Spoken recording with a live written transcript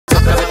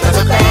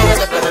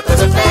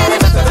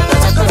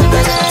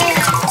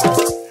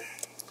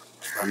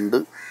2,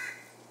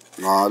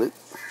 4,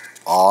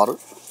 6,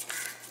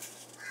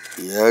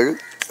 7,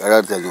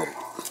 7,500.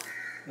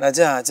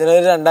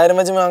 അച്ഛനൊരു 2000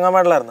 വെച്ച് വാങ്ങാൻ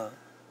പാടില്ലായിരുന്നോ?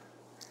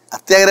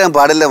 അത്യാഗ്രഹം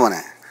പാടില്ല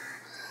മോനെ.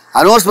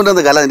 അനൗൺസ്മെന്റ്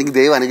എന്ന കല എനിക്ക്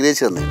ദൈവം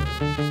അനുഗ്രഹിച്ചു തന്നെ.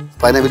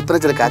 അപ്പൊ അതിനെ വിൽപ്പന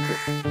ചെറുക്കാക്ക്.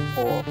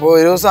 ഓ, അപ്പൊ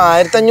ഒരു ദിവസം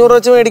 1500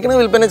 വെച്ച് മേടിക്കണ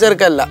വിൽപ്പന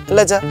ചെറുക്കല്ല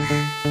അല്ലേ അച്ഛാ?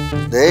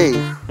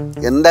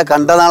 എന്റെ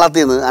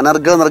കണ്ടനാളത്തിൽ നിന്ന്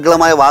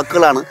നിർഗളമായ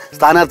വാക്കുകളാണ്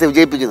സ്ഥാനാർത്ഥി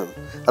വിജയിപ്പിക്കുന്നത്.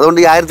 അതുകൊണ്ട്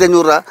ഈ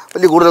 1500 രൂപ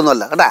വലിയ കൂടുതലൊന്നും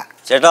അല്ല കേട്ടാ.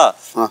 ചേട്ടാ,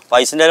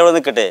 പൈസന്റെ ഇവിടെ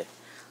നിൽക്കട്ടെ.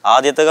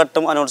 ആദ്യത്തെ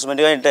ഘട്ടം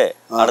അനൗൺസ്മെന്റ് കഴിഞ്ഞിട്ട്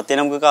അടുത്ത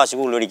നമുക്ക് കാശ്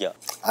കൂടുതൽ മേടിക്കാം.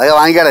 അതൊക്കെ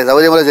വാങ്ങിക്കാടേ,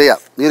 സൗകര്യം പോലെ ചെയ്യാം.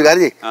 നീ ഒരു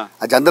കാര്യം ചെയ്യ്,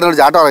 ആ ചന്ദ്രനോട്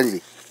ചാട്ടം അറേഞ്ച്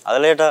ചെയ്യും.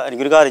 അതല്ല ചേട്ടാ,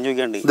 എനിക്കൊരു കാര്യം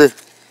ചോദിക്കാണ്ട്.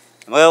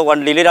 നമുക്ക്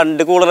വണ്ടിയിൽ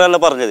 2 കൂളറല്ല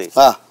പറഞ്ഞത്,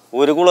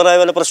 ഒരു കൂളറായ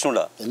വല്ല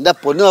പ്രശ്നമുണ്ടോ? എന്റെ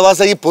പൊന്നു നവാസ,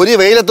 ഈ പൊരി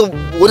വെയിലത്തും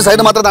ഒരു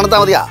സൈഡ് മാത്രം തണുത്താ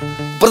മതിയാ,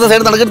 ഇപ്പുറത്തെ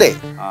സൈഡ് തണുക്കണ്ടേ?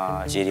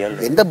 ശരിയാണ്.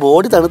 എന്റെ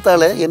ബോഡി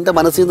തണുത്താളെ എന്റെ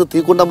മനസ്സിൽ നിന്ന്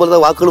തീക്കുണ്ടം പോലത്തെ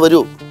വാക്കുകൾ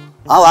വരൂ.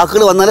 ആ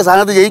വാക്കുകൾ വന്നാലേ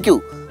സ്ഥാനാർത്ഥി ജയിക്കൂ.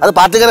 അത്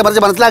പാർട്ടിക്കാരെ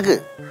മറിച്ച് മനസ്സിലാക്ക്.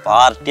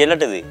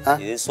 പാർട്ടിയല്ലത്,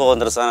 ഇത്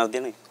സ്വതന്ത്ര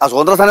സ്ഥാനാർത്ഥിയാണ്. ആ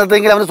സ്വതന്ത്ര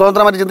സ്ഥാനാർത്ഥിയെങ്കിൽ അവന്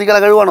സ്വതന്ത്രമായിട്ട്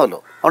ചിന്തിക്കാനുള്ള കഴിവാണല്ലോ.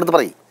 അവിടുത്തെ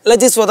പറയും. അല്ല,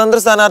 സ്വതന്ത്ര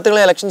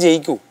സ്ഥാനാർത്ഥികളെ ഇലക്ഷൻ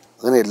ജയിക്കൂ?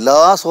 അങ്ങനെ എല്ലാ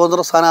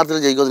സ്വതന്ത്ര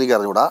സ്ഥാനാർത്ഥികളും ജയിക്കുമെന്ന് എനിക്ക്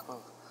അറിഞ്ഞൂടാ.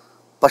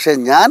 പക്ഷെ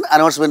ഞാൻ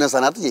അനൗൺസ്മെന്റ്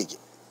സ്ഥാനാർത്ഥി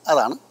ജയിക്കും.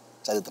 അതാണ്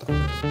ചരിത്രം.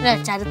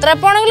 ചരിത്രം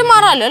എപ്പോണെങ്കിലും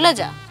മാറാലോ അല്ലേ?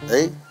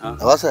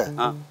 നവാസേ,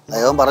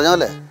 ദൈവം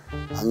പറഞ്ഞോല്ലേ,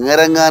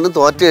 അങ്ങനെങ്ങാനും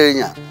തോറ്റു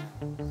കഴിഞ്ഞാ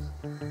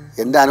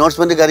എന്റെ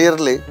അനൗൺസ്മെന്റ്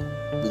കരിയറിൽ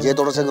വിജയ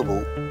തുടർച്ചങ്ങ്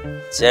പോകും.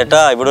 ചേട്ടാ,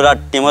 ഇവിടെ ഒരു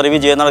അട്ടിമറി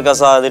വിജയം നടക്കാൻ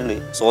സാധ്യതയുണ്ട്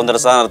സ്വതന്ത്ര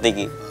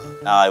സ്ഥാനാർത്ഥിക്ക്.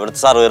 ഇവിടുത്തെ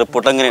സർവേ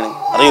റിപ്പോർട്ട് എങ്ങനെയാണ്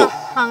അറിയോ?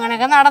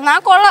 അങ്ങനെയൊക്കെ നടന്നാ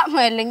കൊള്ളാം.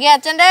 അല്ലെങ്കിൽ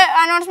അച്ഛന്റെ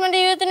അനൗൺസ്മെന്റ്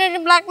ജീവിതത്തിന് ഒരു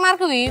ബ്ലാക്ക്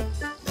മാർക്ക് വീഴും.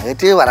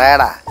 നെഗറ്റീവ്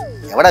പറയാടാ.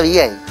 എവിടെ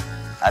വീയായി?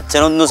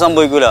 അച്ഛനൊന്നും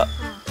സംഭവിക്കൂല.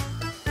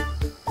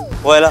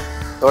 പോയാലോ?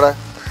 എവിടെ?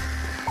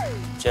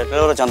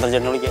 ചേട്ടനോട്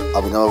ചന്ദ്രചേട്ടനെ വിളിക്കാം.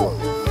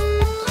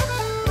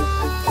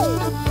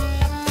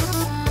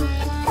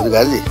 ഒരു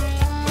കാര്യം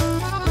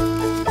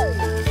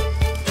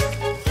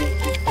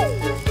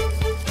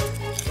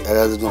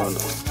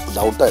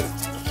ഡൗട്ടായിരുന്നു.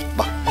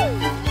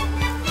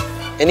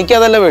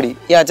 എനിക്കതല്ല പേടി.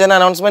 ഈ അച്ഛൻ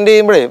അനൗൺസ്മെന്റ്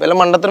ചെയ്യുമ്പോഴേ വല്ല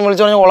മണ്ടത്തിനും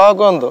വിളിച്ചു പറഞ്ഞാൽ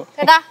ഉളവാക്കോ എന്തോ.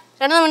 ചേട്ടാ,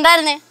 ചേട്ടൻ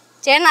ഉണ്ടായിരുന്നേ.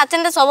 ചേട്ടൻ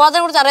അച്ഛന്റെ സ്വഭാവത്തെ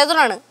കുറിച്ച്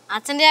അറിയാത്തതാണ്.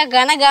 അച്ഛന്റെ ആ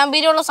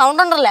ഘനഗാംഭീര്യമുള്ള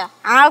സൗണ്ട് ഉണ്ടല്ലോ,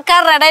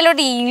 ആൾക്കാരുടെ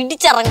ഇടയിലോട്ട്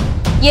ഇടിച്ചിറങ്ങും.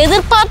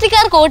 എതിർ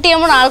പാർട്ടിക്കാർക്ക് വോട്ട്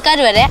ചെയ്യുമ്പോൾ ആൾക്കാർ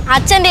വരെ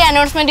അച്ഛന്റെ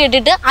അനൗൺസ്മെന്റ്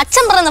ഇട്ടിട്ട്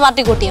അച്ഛൻ പറയുന്ന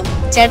പാർട്ടി വോട്ട് ചെയ്യും.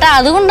 ചേട്ടാ,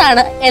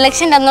 അതുകൊണ്ടാണ്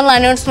ഇലക്ഷൻ്റെ അന്നുള്ള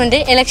അനൗൺസ്മെന്റ്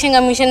ഇലക്ഷൻ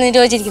കമ്മീഷൻ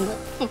നിരോധിച്ചിരിക്കുന്നത്.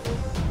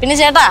 പിന്നെ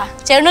ചേട്ടാ,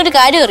 ചേട്ടനൊരു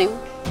കാര്യം അറിയൂ,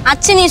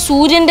 അച്ഛൻ ഈ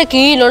സൂര്യന്റെ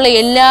കീഴിലുള്ള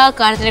എല്ലാ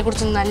കാര്യത്തിനെ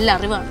കുറിച്ചും നല്ല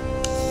അറിവാണ്.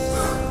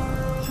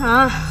 ആ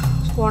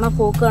പോണ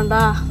പോക്ക്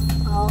കണ്ടാ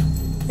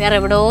വേറെ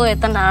എവിടെയോ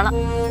എത്തേണ്ട ആളാ.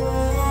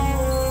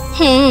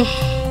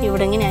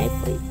 ഇവിടെ ഇങ്ങനെ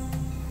ആയിപ്പോയി.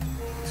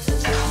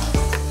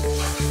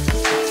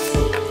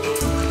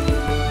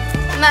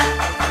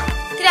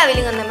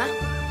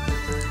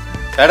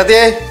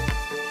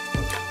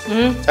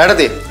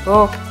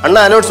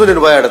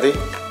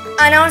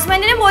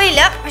 അനൗൺസ്മെന്റിന്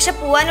പോയില്ല, പക്ഷെ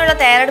പോവാനുള്ള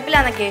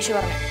തയ്യാറെടുപ്പിലാന്ന കേശു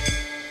പറഞ്ഞു.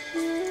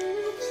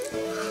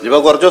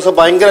 കുറച്ചു ദിവസം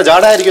ഭയങ്കര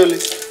ജാടായിരിക്കുമല്ലേ?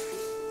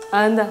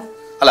 അതെന്താ?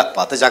 അല്ല,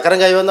 10 ചക്രം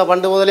കൈവന്ന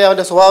പണ്ട് മുതലേ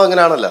അവന്റെ സ്വഭാവം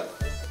എങ്ങനെയാണല്ലോ.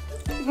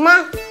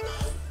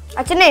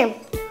 അച്ഛനെ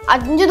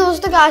 5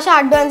 ദിവസത്തെ കാശ്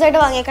അഡ്വാൻസ് ആയിട്ട്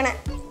വാങ്ങിയേക്കണേ.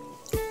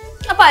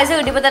 ആ പൈസ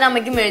കിട്ടിയപ്പോ തന്നെ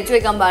അമ്മയ്ക്ക് മേടിച്ചു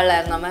വെക്കാൻ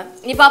പാടില്ലായിരുന്നു. അമ്മ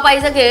ഇനിയിപ്പോ ആ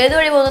പൈസക്ക് ഏത്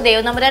വഴി പോകുന്ന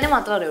ദൈവം നമ്പരാനെ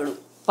മാത്രമേ അറിയുള്ളൂ.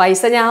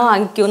 പൈസ ഞാൻ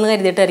വാങ്ങിക്കുമെന്ന്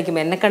കരുതിയിട്ടായിരിക്കും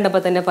എന്നെ കണ്ടപ്പോ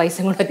തന്നെ പൈസ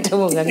കൂടെ ഒറ്റ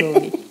പോകാൻ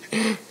തോന്നി.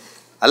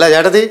 അല്ല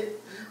ചേട്ടത്തി,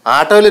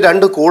 ആട്ടോയിൽ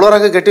 2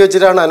 കൂളറൊക്കെ കെട്ടി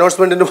വെച്ചിട്ടാണ്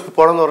അനൗൺസ്മെന്റിന്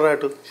പോണെന്ന്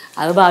പറഞ്ഞിട്ട്.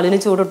 അത് ബാലുവിന്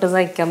ചൂടൊട്ട്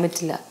സഹിക്കാൻ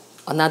പറ്റില്ല.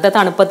 ഒന്നാമത്തെ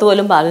തണുപ്പത്ത്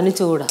പോലും ബാലുവിന്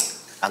ചൂടാ.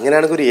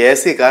 അങ്ങനെയാണെങ്കിൽ ഒരു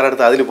AC കാർ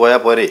എടുത്ത് അതിൽ പോയാ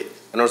പോരെ,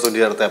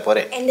 അനൗൺസ്മെന്റ് നടത്താ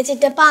പോരെ. എന്റെ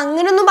ചിറ്റപ്പ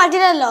അങ്ങനൊന്നും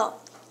പറ്റില്ലല്ലോ.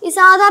 ഈ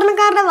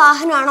സാധാരണക്കാരുടെ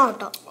വാഹനമാണോ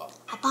ഓട്ടോ.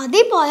 അപ്പൊ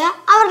അതിൽ പോയാ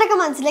അവരുടെയൊക്കെ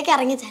മനസ്സിലേക്ക്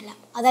ഇറങ്ങി ചെല്ലാം.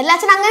 അതല്ല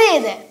അച്ഛൻ അങ്ങനെ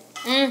ചെയ്തേ.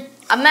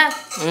 അമ്മ,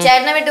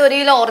 ചേട്ടനെ വിട്ട് 1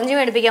 കിലോ ഓറഞ്ച്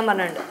മേടിപ്പിക്കാൻ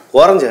പറഞ്ഞിട്ടുണ്ട്.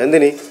 ഓറഞ്ച്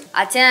എന്തിനി?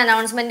 അച്ഛൻ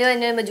അനൗൺസ്മെന്റ്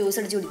കഴിഞ്ഞ് ജ്യൂസ്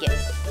അടിച്ച് കുടിക്കാൻ.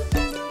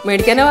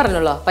 മേടിക്കാനേ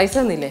പറഞ്ഞല്ലോ, പൈസ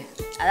തന്നില്ലേ?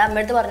 അത്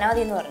അമ്മയടുത്ത് പറഞ്ഞാൽ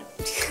മതി എന്ന് പറഞ്ഞു.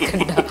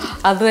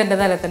 അതും എന്റെ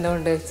തല തന്നെ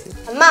കൊണ്ട് വെച്ച്.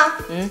 അമ്മ,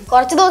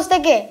 കുറച്ച്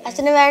ദിവസത്തേക്ക്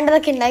അച്ഛന്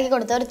വേണ്ടതൊക്കെ ഉണ്ടാക്കി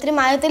കൊടുത്തു. ഒരിത്തിരി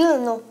മയത്തിൽ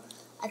നിന്നു.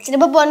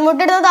 അച്ഛനിപ്പോ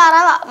പൊന്മുട്ടിടുന്ന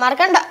താറാവാ,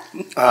 മറക്കണ്ട.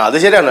 അത്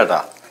ശരിയാണ് കേട്ടാ.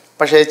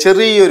 പക്ഷെ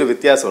ചെറിയൊരു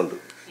വ്യത്യാസമുണ്ട്.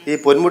 ഈ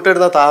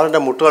പൊന്മുട്ടിടുന്ന താറാവിന്റെ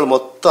മുട്ടകൾ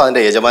മൊത്തം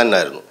അതിന്റെ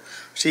യജമാനായിരുന്നു.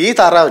 പക്ഷെ ഈ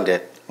താറാവിന്റെ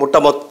മുട്ട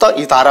മൊത്തം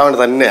ഈ താറാവിന്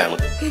തന്നെയാണ്.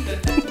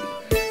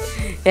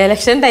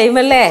 എലക്ഷൻ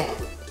ടൈമല്ലേ,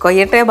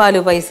 കൊയ്യട്ടെ ബാലു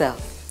പൈസ.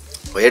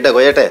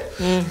 കൊയ്യട്ടെ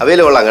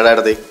അവയില് കൊള്ളാം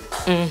കേടാടത്തി.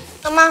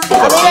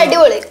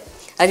 അടിപൊളി.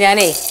 അത്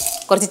ഞാനേ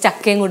കുറച്ച്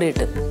ചക്കയും കൂടി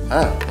ഇട്ടു.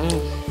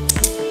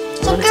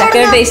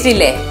 ചക്കയുടെ ടേസ്റ്റ്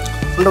ഇല്ലേ?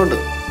 ഉണ്ട്,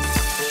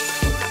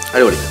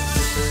 അടിപൊളി.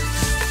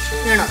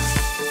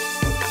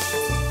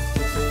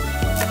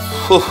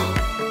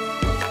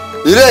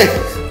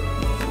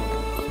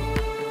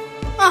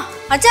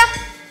 അച്ഛാ,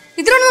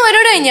 ഇതിലൊന്നും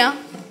പരിപാടി കഴിഞ്ഞാ?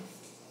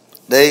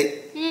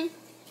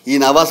 ഈ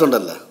നവാസ്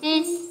ഉണ്ടല്ലോ,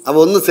 അപ്പൊ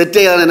ഒന്ന് സെറ്റ്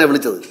ചെയ്യാനാണ് എന്നെ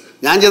വിളിച്ചത്.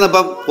 ഞാൻ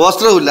ചെന്നപ്പം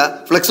പോസ്റ്ററും ഇല്ല,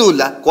 ഫ്ലെക്സും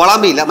ഇല്ല,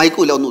 കോളാമ്പില്ല,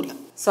 മൈക്കും ഇല്ല, ഒന്നുമില്ല.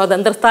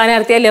 സ്വതന്ത്ര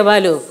സ്ഥാനാർത്ഥിയല്ലേ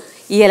ബാലു,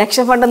 ഈ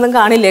ഇലക്ഷൻ ഫണ്ടൊന്നും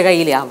കാണില്ലേ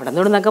കയ്യില്? അവിടെ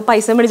നിന്നൊക്കെ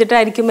പൈസ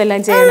മേടിച്ചിട്ടായിരിക്കും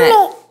എല്ലാം ചെയ്യണേ.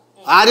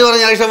 ആര്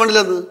പറഞ്ഞ ഇലക്ഷൻ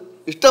ഫണ്ടില്ലെന്ന്?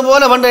 ഇഷ്ടം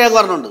പോലെ ഫണ്ട് ഞാൻ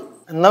പറഞ്ഞുണ്ട്.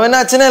 എന്നാ പിന്നെ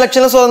അച്ഛന്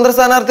ഇലക്ഷനിൽ സ്വതന്ത്ര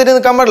സ്ഥാനാർത്ഥിയിൽ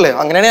നിൽക്കാൻ പാടില്ലേ?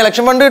 അങ്ങനെയാണെങ്കിൽ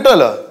ഇലക്ഷൻ ഫണ്ട്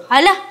കിട്ടുമല്ലോ.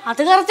 അല്ല,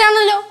 അത് കറക്റ്റ്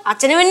ആണല്ലോ.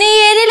 അച്ഛന് പിന്നെ ഈ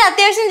ഏരിയയിൽ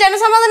അത്യാവശ്യം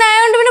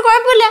ജനസമ്മതനായോണ്ട് പിന്നെ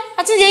കുഴപ്പമില്ല,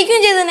 അച്ഛൻ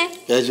ജയിക്കുകയും ചെയ്തേ.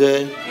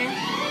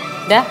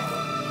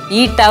 ഈ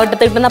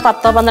ഇട്ടാവട്ടത്ത് കിട്ടുന്ന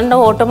 10-12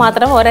 വോട്ട്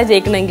മാത്രം ഓരോ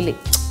ജയിക്കണമെങ്കിൽ.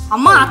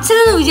 അമ്മ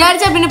അച്ഛനൊന്ന്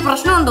വിചാരിച്ചാ പിന്നെ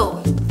പ്രശ്നമുണ്ടോ?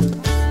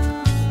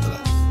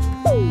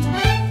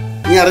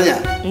 നീ അറിഞ്ഞ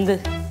എന്ത്?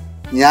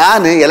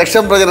 ഞാൻ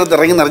ഇലക്ഷൻ പ്രചരണത്തിൽ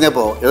ഇറങ്ങി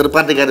നിറഞ്ഞപ്പോ എതിർ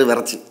പാർട്ടിക്കാർ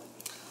വിറച്ച്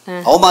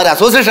അവന്മാരെ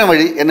അസോസിയേഷൻ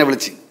വഴി എന്നെ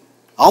വിളിച്ച്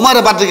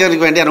അവന്മാരെ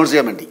പാർട്ടിക്കാർക്ക് വേണ്ടി അനൗൺസ്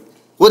ചെയ്യാൻ വേണ്ടി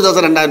ഒരു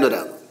ദിവസം 2000 രൂപ.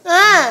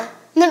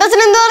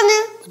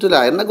 പറ്റൂല,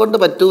 എന്നെ കൊണ്ട്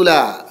പറ്റൂല.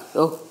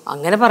 ഓ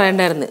അങ്ങനെ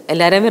പറയണ്ടായിരുന്നു.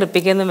 എല്ലാരെയും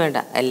വെറുപ്പിക്കൊന്നും വേണ്ട,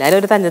 എല്ലാരും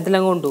ഒരു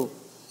തഞ്ചത്തിലങ്ങ് കൊണ്ടുപോകും.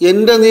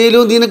 എന്റെ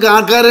നീലും നിനക്ക്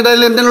ആൾക്കാരുടെ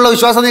എന്നുള്ള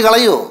വിശ്വാസം നീ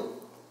കളയോ?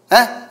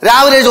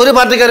 രാവിലെ ഒരു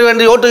പാർട്ടിക്കാർ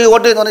വേണ്ടി വോട്ട്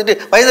എന്ന് പറഞ്ഞിട്ട്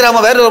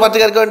വൈകുന്നേരമാകുമ്പോൾ വേറൊരു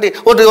പാർട്ടിക്കാർക്ക് വേണ്ടി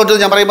വോട്ട്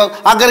ഞാൻ പറയുമ്പോൾ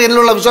ആൾക്കാർ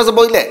എന്നിലുള്ള വിശ്വാസം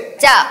പോയില്ലേ?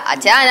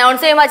 അച്ഛൻ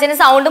അനൗൺസ് ചെയ്യുമ്പോൾ അച്ഛന്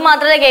സൗണ്ട്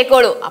മാത്രമേ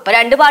കേൾക്കുള്ളൂ. അപ്പൊ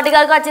 2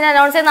 പാർട്ടിക്കാർക്ക് അച്ഛനെ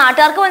അനൗൺസ് ചെയ്യുന്ന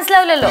നാട്ടുകാർക്ക്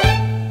മനസ്സിലാവില്ലല്ലോ.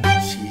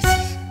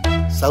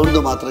 സൗണ്ട്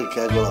മാത്രമേ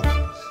കേൾക്കുള്ളൂ.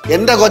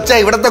 എന്റെ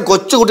ഇവിടുത്തെ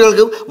കൊച്ചു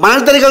കുട്ടികൾക്ക്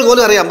മണൽത്തരികൾ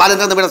പോലും അറിയാം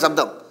ബാലചന്ദ്രന്റെ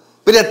ശബ്ദം.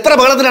 പിന്നെ എത്ര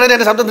ബഹളത്തിനിടയിൽ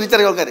എന്റെ ശബ്ദം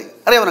തിരിച്ചറിയ ആൾക്കാരെ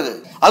അറിയാം നിനക്ക്.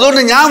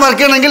 അതുകൊണ്ട് ഞാൻ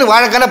വർക്ക് ചെയ്യണമെങ്കിൽ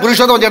വാഴക്കാല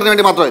പുരുഷോത്തമ ചേട്ടന്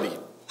വേണ്ടി മാത്രമായിരിക്കും.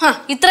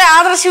 ഇത്ര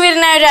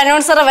ആദർശവീരനായ ഒരു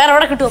അനൗൺസറെ വേറെ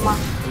എവിടെ കിട്ടുമോ?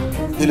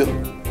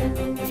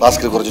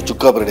 ഫ്ലാസ്കിൽ കുറച്ച്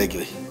ചുക്കാപ്പ് റെഡിയാക്കി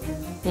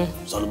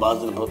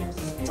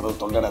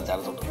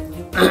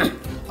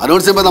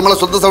അനൗൺസ് ചെയ്യുമ്പോൾ നമ്മളെ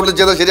സ്വന്തം സൗണ്ടിൽ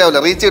ചെയ്താൽ ശരിയാവില്ല,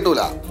 റീച്ച്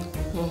കിട്ടൂല.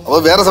 അപ്പോൾ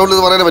വേറെ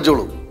സൗണ്ടിൽ പറയാനേ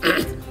പറ്റുള്ളൂ.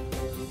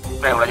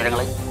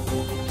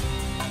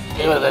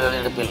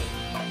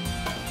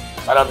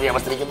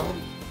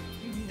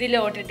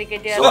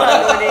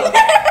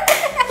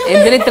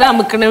 എന്തിനിത്ര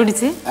അമുക്കണ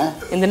പിടിച്ച്?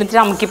 എന്തിനിത്ര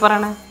അമുക്കി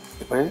പറയണേ?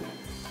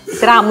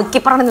 ഇത്ര അമുക്കി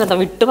പറയണ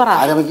വിട്ടു പറ.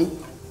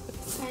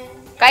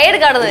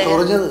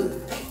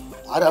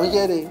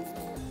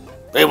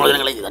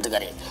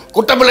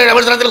 കുട്ടമ്പിള്ളയുടെ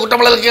മത്സരത്തിൽ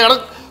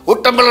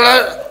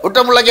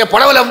കുട്ടമ്പിള്ളയ്ക്ക്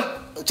പടവലം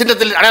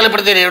ചിഹ്നത്തിൽ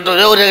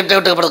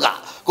അടയാളപ്പെടുത്തിയെടുക്കുക.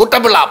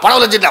 കുട്ടമ്പിള്ള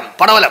പടവലം ചിഹ്നം.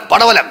 പടവലം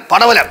പടവലം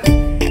പടവലം.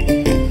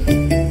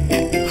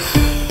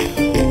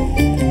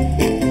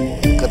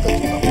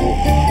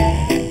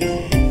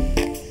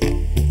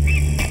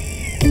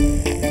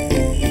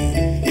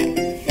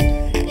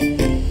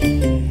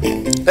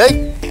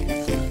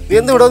 നീ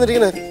എന്ത് ഇവിടെ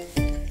വന്നിരിക്കുന്നേ?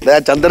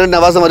 ചന്ദ്രൻ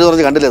നവാസം മരു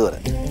പറഞ്ഞ് കണ്ടില്ലേ ഇതുവരെ?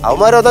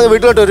 അവന്മാരോ അതങ്ങ്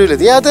വീട്ടിലോട്ട് വരൂല്ലേ?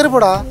 നീ അത്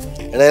തരപ്പെടാ.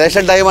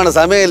 ഇലക്ഷൻ ടൈമാണ്,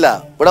 സമയമില്ല.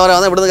 ഇവിടെ വരെ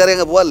വന്നാൽ ഇവിടുന്ന് കയറി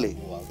അങ്ങ് പോവല്ലേ?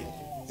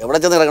 എവിടെ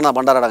ചെന്ന് കിടക്കണം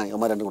പണ്ടാറടങ്ങി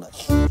അവന്മാർ രണ്ടും കൂടെ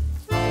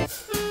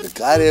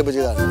കാര്യം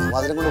ചെയ്താണ്.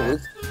 അതിനെ കൊണ്ട്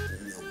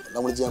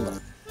വിളിച്ച് ഞാൻ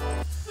പറഞ്ഞു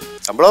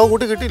ശമ്പളവും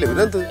കൂട്ടി കിട്ടിയില്ലേ?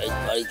 പിന്നെന്ത്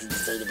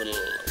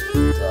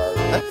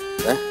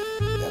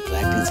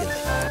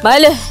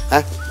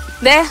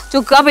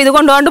ചുക്കാപ്പ് ഇത്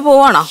കൊണ്ടുപോണ്ട്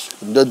പോവാണോ?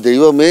 എന്റെ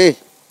ദൈവമേ,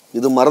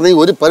 ഇത് മറന്നീ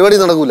ഒരു പരിപാടി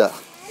നടക്കൂല.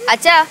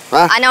 അച്ഛാ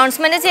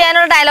അനൗൺസ്മെന്റ്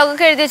ചെയ്യാനുള്ള ഡയലോഗ്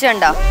ഒക്കെ എഴുതി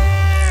വെച്ചിട്ടുണ്ടോ?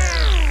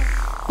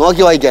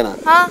 നോക്കി വായിക്കാനാ?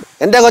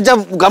 എന്റെ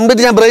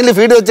കംപ്ലീറ്റ് ഞാൻ ബ്രെയിനിൽ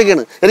ഫീഡ്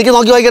വെച്ചേക്കാണ്. എനിക്ക്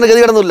നോക്കി വായിക്കാൻ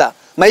ഗതി കിടന്നില്ല.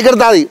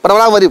 മൈക്കെടുത്താൽ മതി,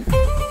 പടപടാ വരും.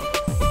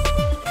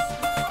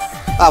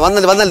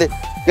 വന്നല്ലേ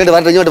ഇങ്ങോട്ട്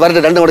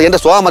വരട്ടെ. രണ്ടും കൂടെ എന്റെ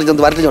സ്വഭാവം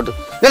മറിച്ചത് വരട്ടെ ഇങ്ങോട്ട്.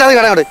 അത്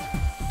കടങ്ങോട്ട്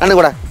രണ്ടും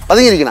കൂടെ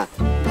പതുങ്ങിയിരിക്കണ.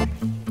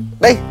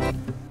 ഡേയ്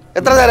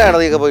എത്ര നേരമാണോ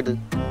നീക്കെ പോയിട്ട്?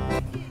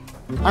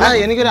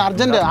 എനിക്കൊരു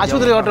അർജന്റ്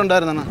ആശുപത്രി ഓട്ടം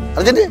ഉണ്ടായിരുന്നു.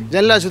 അർജന്റ്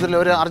ജനറൽ ആശുപത്രിയിൽ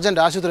ഒരു അർജന്റ്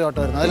ആശുപത്രി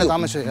ഓട്ടമായിരുന്നു. അതിൽ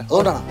താമസിച്ചു.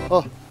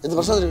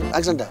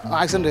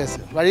 ആക്സിഡന്റ് കേസ്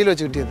വഴിയിൽ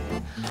വെച്ച് കിട്ടിയത്.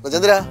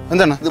 ചന്ദ്ര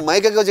എന്താണ് ഇത്?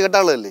 മൈക്കൊക്കെ വെച്ച്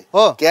കെട്ടാളല്ലേ?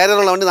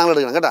 കേരളമുള്ള വണ്ടി നാളെ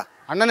എടുക്കണം കേട്ടാ.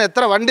 അണ്ണന്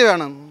എത്ര വണ്ടി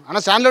വേണം? അണ്ണ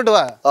സ്റ്റാൻഡിലോട്ട്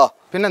വാ.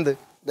 പിന്നെന്ത്?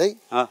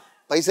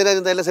 പൈസ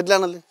സെറ്റിൽ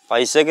ആണല്ലേ?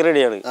 പൈസ ഒക്കെ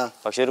റെഡിയാണ്.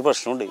 പക്ഷെ ഒരു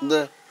പ്രശ്നമുണ്ട്.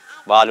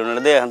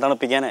 ബാലുവിന്റെ ദേഹം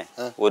തണുപ്പിക്കാനേ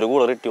ഒരു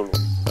കൂളർ കിട്ടിയുള്ളൂ.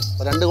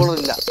 2 കൂളർ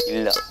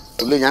ഇല്ല.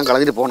 പുള്ളി ഞാൻ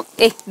കളഞ്ഞിട്ട് പോണം.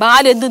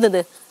 ബാലു എന്ത്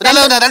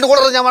 2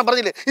 കൂളർ ഞാൻ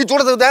പറഞ്ഞില്ലേ? ഈ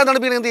ചൂടത്ത് ദേഹം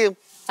തണുപ്പിക്കാൻ എന്ത് ചെയ്യും?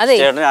 അതെ,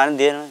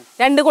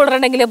 2 കൂളർ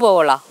ഉണ്ടെങ്കിലേ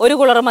പോവുള്ള. 1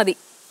 കൂളർ മതി.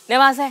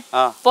 നവാസേ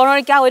പോണ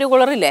വഴിക്ക് 1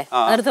 കൂളർ ഇല്ലേ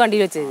അടുത്ത്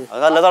വണ്ടിയിൽ വെച്ചത്?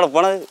 നല്ല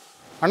തണുപ്പാണ്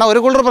അണ്ണാ. 1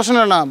 കൂളർ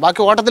പ്രശ്നമാണ്.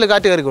 ബാക്കി ഓട്ടത്തിൽ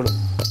കാറ്റ് കയറിക്കോളും.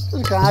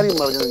 ഒരു കാര്യം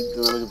പറഞ്ഞത്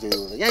നമുക്ക്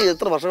ചെയ്തു. ഞാൻ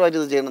എത്ര വർഷമായിട്ട്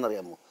ഇത് ചെയ്യണമെന്ന്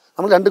അറിയാമോ?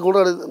 നമ്മൾ 2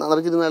 കൂളർ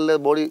നടക്കുന്ന നല്ല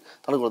ബോഡി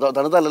തണുക്കുള്ളൂ.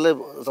 തണുത്താലല്ലേ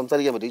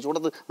സംസാരിക്കാൻ പറ്റും. ഈ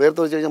ചൂടത്ത് വേർത്ത്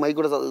വെച്ച് കഴിഞ്ഞാൽ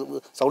മൈക്കൂടെ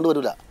സൗണ്ട്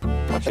വരില്ല.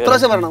 എത്ര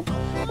പ്രാവശ്യം പറയണം?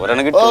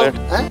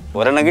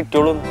 ഒരെണ്ണം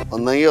കിട്ടുള്ളൂ.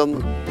 ഒന്നെങ്കിൽ ഒന്ന്.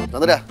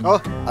 ചന്ദ്ര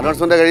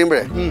അനൗൺസ്മെന്റ്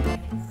കഴിയുമ്പോഴേ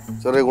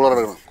ചെറിയ കൂളർ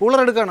എടുക്കണം. കൂളർ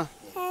എടുക്കണം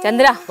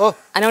ചന്ദ്ര.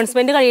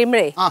 അനൗൺസ്മെന്റ്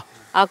കഴിയുമ്പോഴേ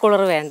ആ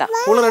കൂളർ വേണ്ട.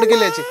 കൂളർ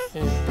എടുക്കില്ലേ ചേച്ചി?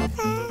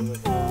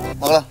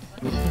 മകളാ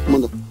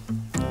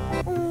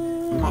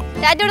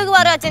ടാറ്റ കൊടുക്ക്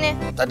പറ അച്ഛന്.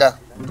 ടാറ്റാ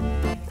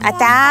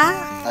അച്ഛാ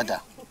ടാറ്റാ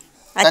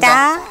അച്ഛാ.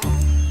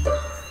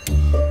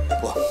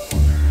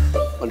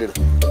 വണ്ടി എടു.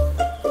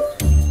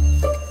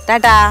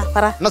 ടാറ്റാ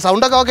പറ.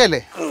 സൗണ്ട് ഒക്കെ ഓക്കെ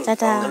അല്ലേ?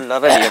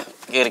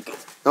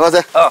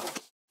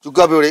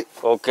 ചുക്കാപ്പി പൊടി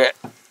ഓക്കെ.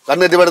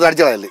 കണ്ണെറ്റിപ്പെടുത്ത്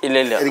അടിച്ചളയല്ലേ?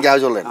 ഇല്ല എനിക്ക്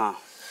ആവശ്യമുള്ള.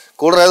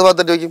 കൂളർ ഏത്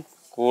ഭാഗത്തേക്ക് വയ്ക്കും?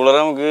 കൂളർ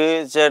നമുക്ക്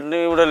ചേട്ടന്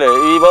ഇവിടെ അല്ലേ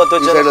ഈ ഭാഗത്ത്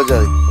വെച്ചാൽ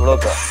ഇവിടെ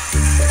വെക്കാം.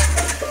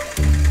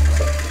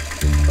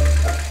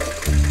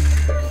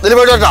 ഇതിൽ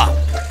പോയിട്ട് വെച്ചാ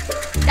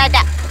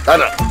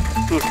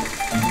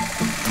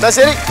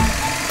ശരി.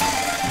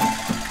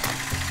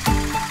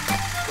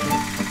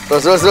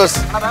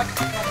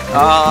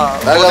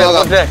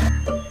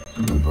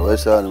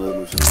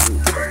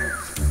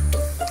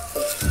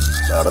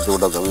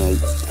 അടച്ചുകൂട്ടാൻ സമയമായി.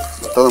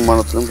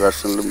 നിർമ്മാണത്തിലും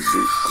ഫാഷനിലും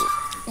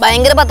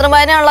ഭയങ്കര പത്രം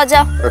വായനയാണല്ലോ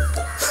അച്ഛാ.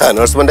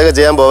 അനൗൺസ്മെന്റ് ഒക്കെ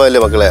ചെയ്യാൻ പോവല്ലേ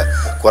മക്കളെ?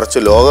 കുറച്ച്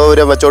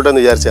ലോകവിവരം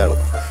വെച്ചോട്ടെന്ന് വിചാരിച്ചാണ്.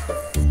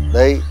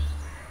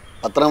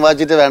 പത്രം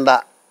വായിച്ചിട്ട് വേണ്ട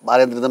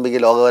ബാലേന്ദ്രൻ തമ്പിക്ക്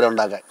ലോകവിവരം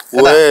ഉണ്ടാക്കാൻ.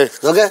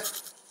 ഇതൊക്കെ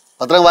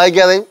പത്രം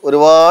വായിക്കാതെയും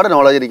ഒരുപാട്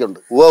നോളജ് എനിക്കുണ്ട്.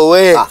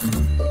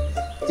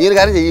 ഈ ഒരു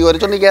കാര്യം ചെയ്യും,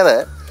 ഒരച്ചോണ്ടിരിക്കാതെ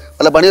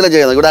വല്ല പണിയെല്ലാം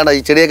ചെയ്യുന്നത്. ഇവിടെ ഈ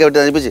ചെടിയൊക്കെ വിട്ട്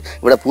നശിപ്പിച്ച്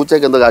ഇവിടെ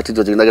പൂച്ചയൊക്കെ എന്തോ കാഷ്ടിച്ച്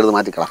വെച്ച് ഇതൊക്കെ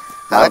മാറ്റിക്കളാം.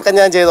 അതൊക്കെ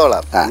ഞാൻ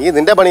ചെയ്തോളാം. നീ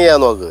നിന്റെ പണി ചെയ്യാൻ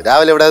നോക്ക്.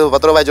 രാവിലെ ഇവിടെ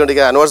പത്രം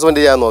വായിച്ചോണ്ടിരിക്കുക, അനൗൺസ്മെന്റ്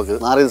ചെയ്യാൻ നോക്ക്.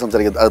 മാറി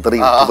സംസാരിക്കും.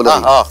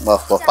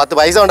 10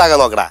 പൈസ ഉണ്ടാക്കാൻ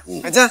നോക്കടാ.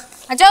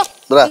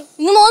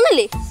 ഇന്ന്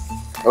പോകുന്നില്ലേ?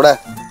 എവിടെ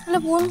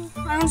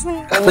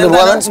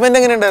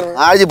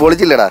ആഴ്ച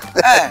പൊളിച്ചില്ലടാ.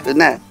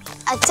 പിന്നെ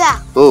അച്ഛാ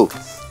ഓ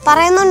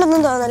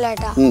പറയുന്നുണ്ടൊന്നും തോന്നല്ലോ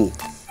ഏട്ടാ.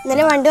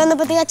 ഇന്നലെ വണ്ടി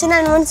വന്നപ്പോഴത്തേക്ക് അച്ഛൻ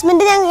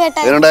അനൗൺസ്മെന്റ് ഞാൻ കേട്ടാ.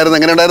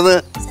 എങ്ങനെയുണ്ടായിരുന്നു?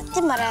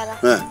 സത്യം പറയാതാ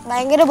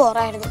ഭയങ്കര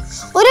ബോറായിരുന്നു.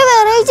 ഒരു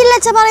വെറൈറ്റി ഇല്ല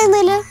അച്ഛാ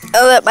പറയുന്നതില്.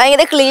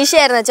 ഭയങ്കര ക്ലീശ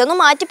ആയിരുന്നു അച്ഛൻ. ഒന്ന്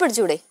മാറ്റി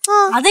പിടിച്ചൂടെ?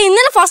 അത്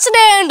ഇന്നലെ ഫസ്റ്റ്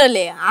ഡേ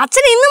ആയതുകൊണ്ടല്ലേ.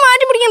 അച്ഛൻ ഇന്ന്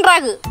മാറ്റി പിടിക്കാൻ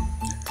ട്രാക്ക്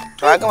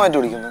മാറ്റി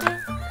പിടിക്കുന്നു.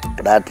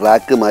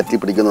 ട്രാക്ക് മാറ്റി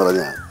പിടിക്കുന്ന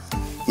പറഞ്ഞാൽ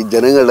ഈ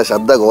ജനങ്ങളുടെ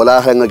ശബ്ദ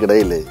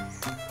കോലാഹലങ്ങൾക്കിടയിൽ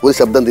ഒരു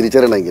ശബ്ദം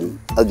തിരിച്ചറിയണമെങ്കിൽ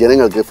അത്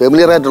ജനങ്ങൾക്ക്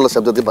ഫെമിലിയർ ആയിട്ടുള്ള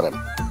ശബ്ദത്തിൽ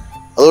പറയണം.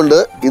 അതുകൊണ്ട്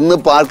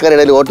ഇന്നിപ്പോൾ ആൾക്കാരുടെ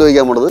ഇടയിൽ വോട്ട്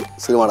ചോദിക്കാൻ പോണത്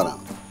സിനിമ നടനാണ്.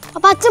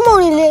 അപ്പൊ അച്ഛൻ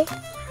പോണില്ലേ?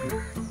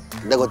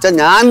 എന്റെ കൊച്ച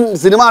ഞാൻ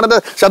സിനിമ നടന്ന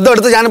ശബ്ദം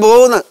എടുത്ത് ഞാൻ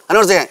പോകുന്നു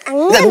അനൗൺസ് ചെയ്യാൻ.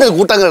 ഇതെന്ത്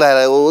കൂട്ടങ്ങളെ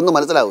ഒന്നും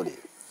മനസ്സിലാവൂലേ?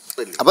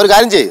 അപ്പൊ ഒരു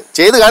കാര്യം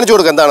ചെയ്ത് കാണിച്ചു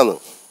കൊടുക്കുക എന്താണെന്ന്.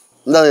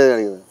 എന്താ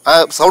കാണിക്കുന്നത്? ആ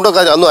സൗണ്ട് ഒക്കെ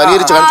ഒന്ന്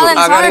അനുകരിച്ച് കാണിച്ചു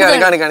കൊടുക്കും.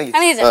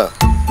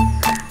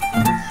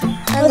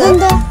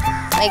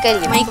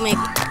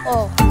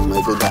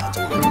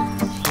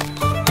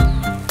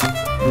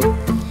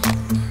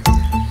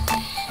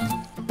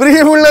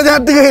 പ്രിയമുള്ള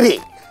നാട്ടുകാരെ,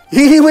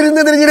 ഈ വരുന്ന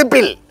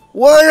തെരഞ്ഞെടുപ്പിൽ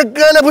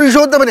വാഴക്കാല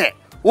പുരുഷോത്തമനെ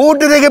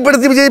വോട്ട്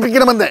രേഖപ്പെടുത്തി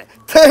വിജയിപ്പിക്കണമെന്ന്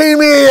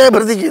തൈമയെ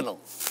അഭ്യർത്ഥിക്കുന്നു.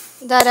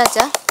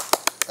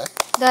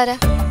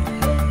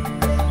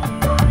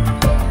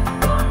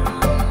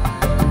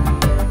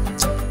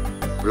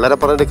 പിള്ളേരെ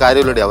പറഞ്ഞിട്ട്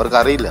കാര്യമില്ലടി, അവർക്ക്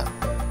അറിയില്ല.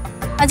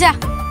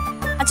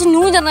 അച്ഛൻ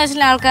ന്യൂ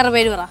ജനറേഷനിലെ ആൾക്കാരുടെ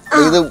പേര് പറ.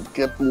 ഇത്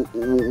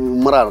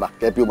ഉമ്മറാടാ,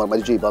 KP ഉമ്മർ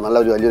മരിച്ചു. ഇപ്പൊ നല്ല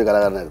വലിയൊരു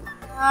കലാകാരനായിരുന്നു.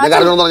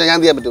 ഞാൻ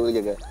ചെയ്യാൻ പറ്റും.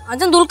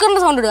 അച്ഛൻ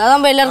ദുൽഖറിന്റെ സൗണ്ട് ഇടുക,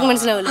 അതാകുമ്പോ എല്ലാവർക്കും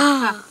മനസ്സിലാവില്ല.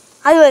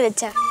 അതുപോലെ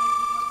അച്ഛാ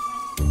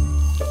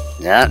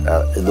ഞാൻ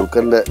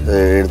ദുൽഖറിന്റെ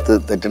എഴുത്ത്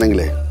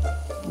തെറ്റണമെങ്കിലേ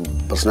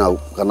പ്രശ്നമാവും.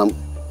 കാരണം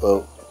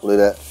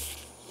പുള്ളിയുടെ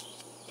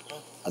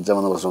അച്ഛൻ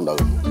വന്ന പ്രശ്നം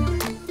ഉണ്ടാകും.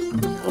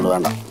 അതുകൊണ്ട്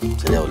വേണ്ട,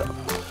 ശരിയാവില്ല.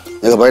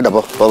 നിങ്ങൾ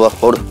പോയിട്ടപ്പോ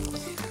ഓട്.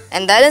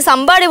 എന്തായാലും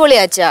സംഭവം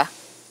അടിപൊളിയാ അച്ഛാ.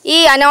 ഈ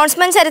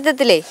അനൗൺസ്മെന്റ്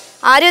ചരിത്രത്തിലേ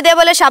ആരും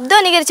ഇതേപോലെ ശബ്ദം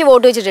അനുകരിച്ച്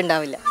വോട്ട്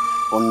വെച്ചിട്ടുണ്ടാവില്ല.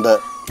 ഉണ്ട്.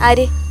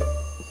 ആര്?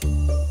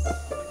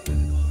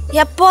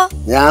 എപ്പോ?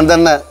 ഞാൻ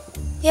തന്നെ.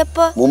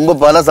 എപ്പോ? മുമ്പ്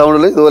പല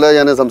സൗണ്ടിൽ ഇതുപോലെ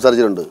ഞാൻ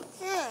സംസാരിച്ചിട്ടുണ്ട്.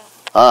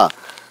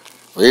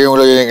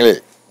 പ്രിയമുള്ളവരെ,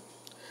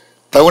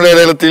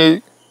 തമിഴകത്തിൽ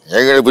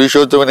ഞങ്ങളുടെ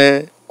പുരുഷോത്തമനെ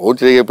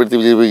വോട്ട് രേഖപ്പെടുത്തി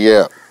വിജയിപ്പിക്കുക.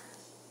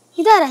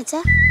 ഇതാരാച്ചാ?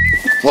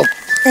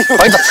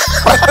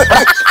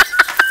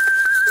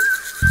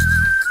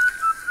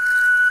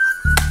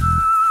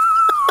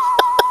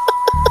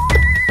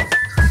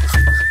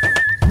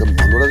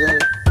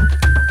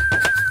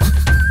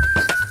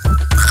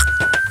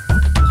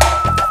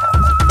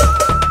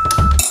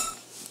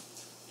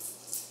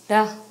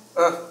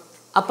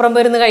 അപ്പുറം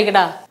വരുന്ന്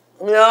കഴിക്കടാ.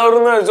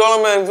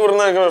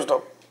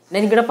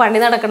 എനിക്കിവിടെ പണി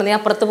നടക്കണം, നീ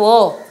അപ്പുറത്ത് പോ.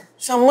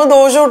 അമ്മ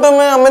ദോശ വിട്ടമ്മ,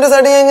 അമ്മന്റെ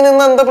സൈഡ്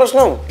എന്താ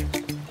പ്രശ്നം?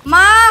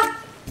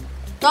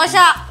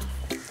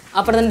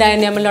 അപ്പുറത്തെ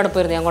ഡൈനിങ് ടേബിളിന്റെ അവിടെ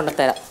പോയിരുന്നു, ഞാൻ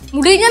കൊണ്ടുതരാം.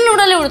 മുടി ഞാൻ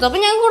ഇവിടെ കൊടുത്തു, അപ്പൊ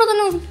ഞാൻ കൂടെ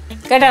തന്നെ.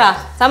 കേട്ടടാ,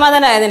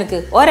 സമാധാനമായ നിനക്ക്?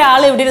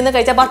 ഒരാൾ ഇവിടെ ഇരുന്ന്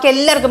കഴിച്ചാൽ ബാക്കി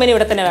എല്ലാവർക്കും ഇനി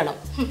ഇവിടെ തന്നെ വേണം.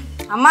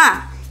 അമ്മ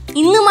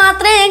ഇന്ന്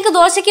മാത്രമേ ഞങ്ങൾക്ക്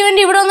ദോശയ്ക്ക്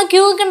വേണ്ടി ഇവിടെ ഒന്ന്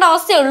ക്യൂ നിൽക്കേണ്ട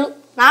അവസ്ഥയുള്ളൂ.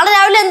 നാളെ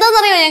രാവിലെ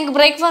എന്താണെന്നറിയോ ഞങ്ങൾക്ക്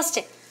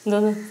ബ്രേക്ക്ഫാസ്റ്റ്?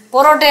 എന്തോന്ന്?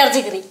 പൊറോട്ട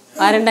ഇറച്ചിക്കറി.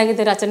 ആരുണ്ടാക്കി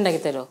തരും? അച്ഛൻ ഉണ്ടാക്കി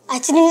തരുമോ?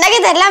 അച്ഛൻ ഉണ്ടാക്കി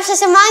തരില്ല,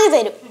 ശേഷം വാങ്ങി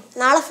തരും.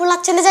 നാളെ ഫുൾ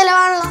അച്ഛന്റെ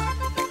ചെലവാണല്ലോ.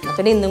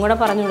 പിന്നെ ഇന്നും കൂടെ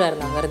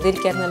പറഞ്ഞുകൂടായിരുന്നോ? വെറുതെ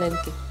ഇരിക്കായിരുന്നല്ലോ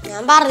എനിക്ക്.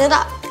 ഞാൻ പറഞ്ഞതാ,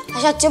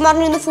 പക്ഷെ അച്ഛൻ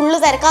പറഞ്ഞു ഇന്ന് ഫുള്ള്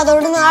തിരക്കാം,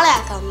 അതുകൊണ്ട് നാളെ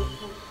ആക്കാം.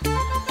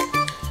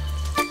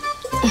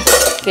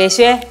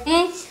 കേശുവേ,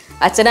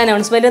 അച്ഛൻ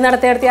അനൗൺസ്മെന്റ്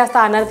നടത്തി ആ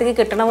സ്ഥാനാർത്ഥിക്ക്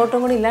കിട്ടണ വോട്ടും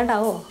കൂടി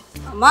ഇല്ലാണ്ടാവോ?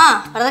 അമ്മ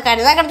വെറുതെ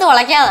കരുതാക്കടുത്ത്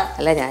വളയ്ക്കാതെ.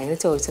 അല്ല, ഞാൻ ഇങ്ങനെ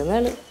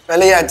ചോദിച്ചതാണ്.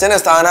 അല്ല, ഈ അച്ഛനെ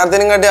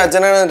സ്ഥാനാർത്ഥിനും കാട്ടി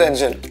അച്ഛനാണ്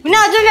ടെൻഷൻ. പിന്നെ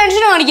അച്ഛൻ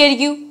ടെൻഷൻ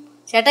കാണിക്കായിരിക്കും.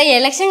 ചേട്ടാ,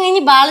 ഇലക്ഷൻ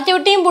കഴിഞ്ഞ്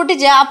ബാലച്ചോട്ടിയും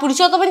പൊട്ടിച്ച് ആ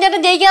പുരുഷോത്തമൻ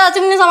ചേട്ടൻ ജയിക്കാതെ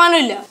അച്ഛൻ പിന്നെ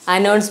സമാനമില്ല.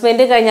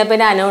 അനൗൺസ്മെന്റ് കഴിഞ്ഞ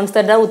പിന്നെ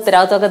അനൗൺസറുടെ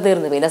ഉത്തരവാദിത്തമൊക്കെ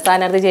തീർന്നു. പിന്നെ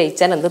സ്ഥാനാർത്ഥി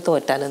ജയിച്ചാൽ എന്ത്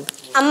തോറ്റാലെന്ത്?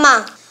 അമ്മ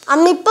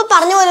ഇപ്പൊ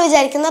പറഞ്ഞ പോലെ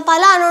വിചാരിക്കുന്ന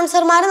പല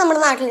അനൗൺസർമാരും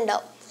നമ്മുടെ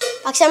നാട്ടിലുണ്ടാവും.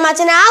 പക്ഷെ അമ്മ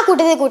അച്ഛൻ ആ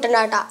കൂട്ടത്തിൽ കൂട്ടണ്ട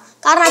കേട്ടാ.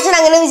 കാരണം അച്ഛൻ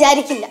അങ്ങനെ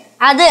വിചാരിക്കില്ല.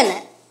 അത് തന്നെ,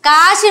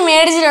 കാശ്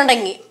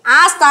മേടിച്ചിട്ടുണ്ടെങ്കിൽ ആ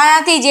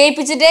സ്ഥാനാർത്ഥിയെ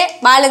ജയിപ്പിച്ചിട്ടേ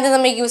ബാലന്റെ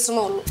നമ്മയ്ക്ക്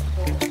വിശ്രമമുള്ളൂ.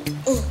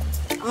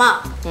 അമ്മ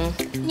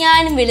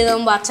ഞാനും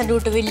വലുതാകുമ്പോ അച്ഛൻ്റെ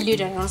കൂട്ട്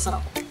വലിയൊരു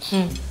അനൗൺസറാവും.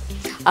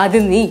 അത്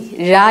നീ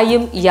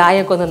രായും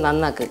യായൊക്കെ ഒന്ന്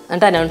നന്നാക്ക്,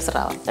 എന്നിട്ട് അനൗൺസർ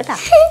ആവാം കേട്ടാ.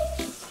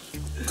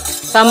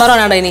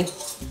 സമ്മറാണോ ഇനി?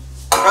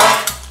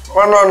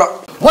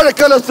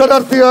 വഴക്കല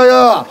സ്ഥാനാർത്ഥിയായ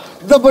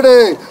നമ്മുടെ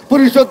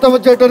പുരുഷോത്തമ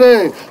ചേട്ടനെ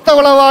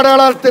തവള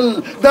അടയാളത്തിൽ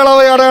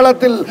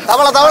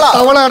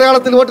തവള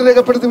അടയാളത്തിൽ വോട്ട്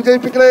രേഖപ്പെടുത്തി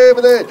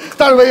വിജയിപ്പിക്കണേ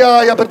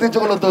താഴ്വയായി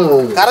അഭ്യർത്ഥിച്ചുകൊള്ളത്.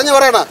 കരഞ്ഞു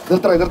പറയണ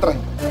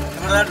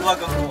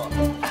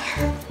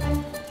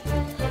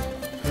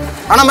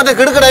മറ്റേ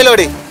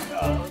കിടുക്കടയിലോടി.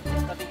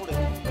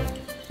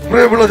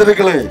 പ്രിയമുള്ള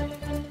ജനങ്ങളെ,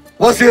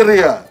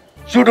 വസിയേറിയ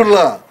ചൂടുള്ള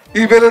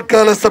ഈ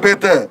വേനൽക്കാല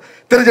സമയത്ത്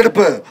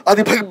തിരഞ്ഞെടുപ്പ്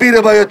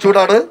അതിഗംഭീരമായ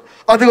ചൂടാണ്.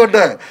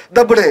 അതുകൊണ്ട്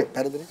നമ്മുടെ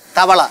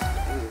തവള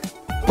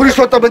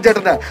പുരുഷോത്തമൻ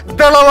ചേട്ടന്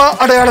തവള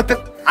അടയാളത്തിൽ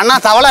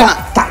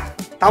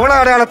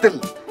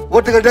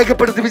വോട്ടുകൾ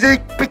രേഖപ്പെടുത്തി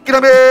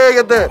വിജയിപ്പിക്കണമേ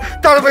എന്ന്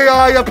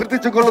താഴ്മയായി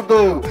അഭ്യർത്ഥിച്ചുകൊള്ളുന്നു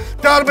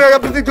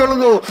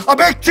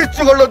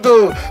അപേക്ഷിച്ചുകൊള്ളുന്നു.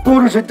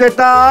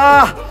 പുരുഷേട്ടാ,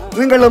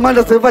 നിങ്ങൾ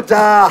മനസ്സ് വച്ച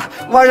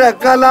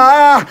വഴക്കല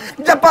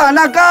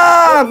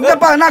ജപ്പാനാക്കാം.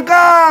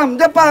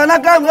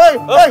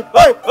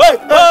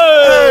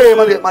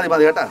 മതി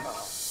കേട്ടാ.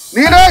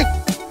 നീലോ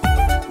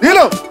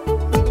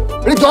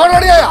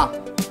ചോറടിയാ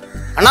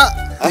അണ്ണാ,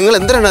 നിങ്ങൾ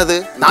എന്തിനാണ് അത്?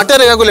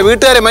 നാട്ടുകാരെ കേൾക്കൂലേ,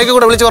 വീട്ടുകാരെ മൈക്ക്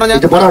കൂടെ വിളിച്ചു പറഞ്ഞ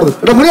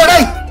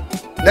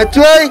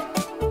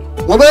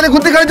മൊബൈലിൽ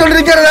കുത്തി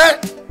കളിച്ചോണ്ടിരിക്കരുത്.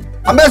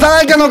 അമ്മയെ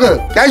സഹായിക്കാൻ നോക്ക്.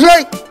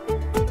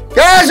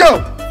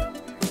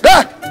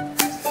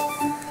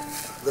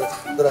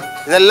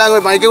 ഇതെല്ലാം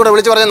മൈക്ക് കൂടെ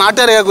വിളിച്ചു പറഞ്ഞ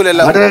നാട്ടുകാരെ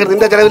കേൾക്കൂലല്ലോ.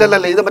 നിന്റെ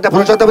ചെലവിലല്ലേ ഇത്? മറ്റേ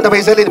പുരുഷോത്തമന്റെ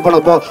പൈസ ഇരിപ്പോ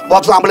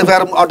ബോക്സ് ആമ്പിളി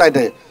ഫെയർ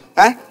ഔട്ടായിട്ട്.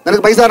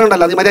 നിനക്ക് പൈസ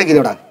ഉണ്ടല്ലോ, നീ മര്യാദ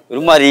ഇവിടെ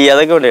ഒരു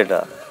മര്യാദക്ക് വേണ്ടിട്ടാ.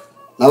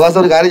 നവാസ്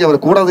ഒരു കാര്യം ഞാൻ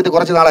കൂടെ വന്നിട്ട്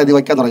കുറച്ച് നാളായി നീ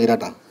വയ്ക്കാൻ തുടങ്ങി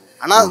കേട്ടാ.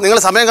 അണ്ണാ, നിങ്ങൾ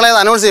സമയം കളയാതെ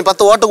അനൗൺസ് ചെയ്യും.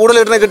 10 വോട്ട് കൂടുതൽ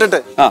ഇട്ടിട്ട് കിട്ടിട്ട്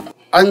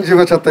 5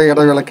 വർഷത്തെ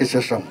ഇടവേളയ്ക്ക്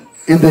ശേഷം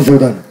ഇന്ത്യ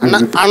ചൂടാൻ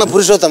ആണ്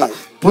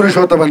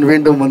പുരുഷോത്തമൻ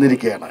വീണ്ടും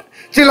വന്നിരിക്കുകയാണ്.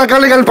 ചില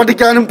കളികൾ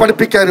പഠിക്കാനും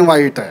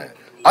പഠിപ്പിക്കാനുമായിട്ട്.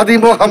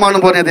 അതിമോഹമാണ്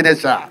പോനെ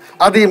ദിനേശ,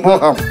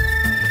 അതിമോഹം.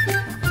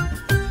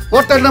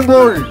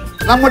 വോട്ടെണ്ണുമ്പോൾ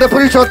നമ്മുടെ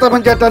പുരുഷോത്തമൻ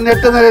ചേട്ടൻ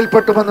 8 നിലയിൽ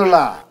പെട്ടുമെന്നുള്ള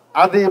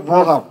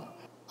അതിമോഹം.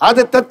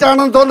 അത്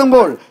തെറ്റാണെന്ന്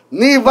തോന്നുമ്പോൾ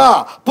നീ വാ,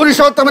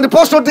 പുരുഷോത്തമന്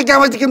പോസ്റ്റ് ഒട്ടിക്കാൻ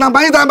വെച്ചിരിക്കുന്ന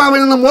മൈദാമാവിൽ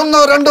നിന്നും 1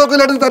 or 2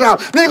 കിലോ എടുത്ത് തരാം.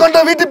 നീ കൊണ്ട്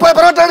വീട്ടിൽ പോയി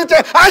പൊറോട്ട അടിച്ച്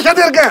ആശ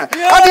തീർക്ക്.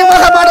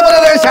 അതിമോഹമാണ്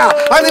ദിനേശ,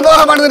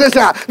 അതിമോഹമാണ് ദിനേശ.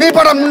 നീ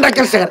പോടാ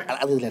മുണ്ടക്കൽ ശേഖർ,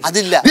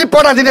 നീ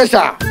പോടാ ദിനേശ.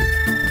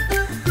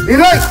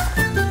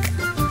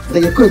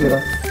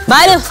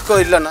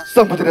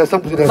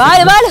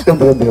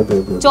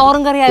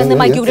 ചോറും കറിയായെന്ന്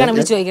മൈക്ക് കൂടിയാണ്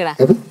വിളിച്ചു ചോദിക്കണേ.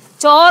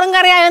 ചോറും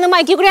കറിയായെന്ന്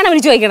മൈക്ക് കൂടിയാണ്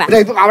വിളിച്ചു ചോദിക്കണേ.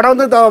 അവിടെ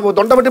വന്ന്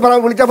തൊണ്ടപ്പെട്ടി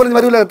വിളിച്ചാൽ പോലും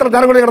വരൂല. എത്ര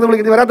നേരം കൂടി കിടന്ന്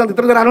വിളിക്കുന്നത് വരാത്ത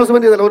ഇത്ര നേരം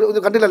അനൗൺസ്മെന്റ് ചെയ്തല്ലോ,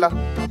 കണ്ടില്ലല്ലോ.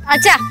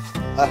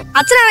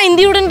 അച്ഛനാണ്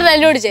ഇന്ത്യയുടെ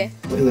ഡയലോഗ് അടിച്ചേ.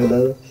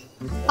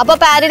 അപ്പൊ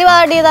പാരഡി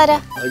പാടിയതാരാ?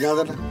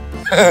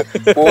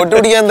 വോട്ട്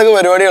പിടിക്കാൻ എന്തൊക്കെ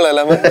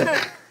പരിപാടികളല്ല.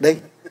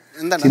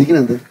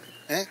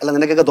 അല്ല,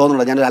 നിനക്കൊക്കെ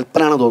തോന്നുന്നുണ്ടോ ഞാനൊരു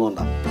അല്പനാണ്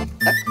തോന്നുന്നുണ്ടോ?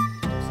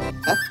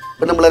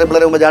 പിന്നെ പിള്ളേരെ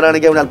മുമ്പ്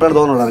ചാടാണെങ്കിൽ അല്പനാണ്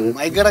തോന്നുന്നുണ്ടോ?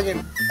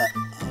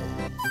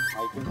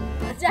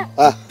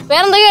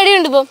 വേറെന്തൊക്കെ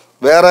അടിയുണ്ട് ഇപ്പൊ?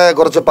 വേറെ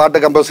കുറച്ച് പാട്ട്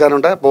കമ്പോസ്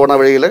ചെയ്യാനുണ്ട്. പോണ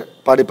വഴിയിൽ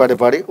പാടി പാടി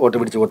പാടി വോട്ട്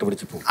പിടിച്ച്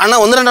പോകും. അണ്ണാ,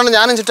 1-2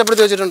 ഞാനും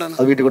ചിട്ടപ്പെടുത്തി വെച്ചിട്ടുണ്ട്.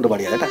 അത് വീട്ടിൽ കൊണ്ട്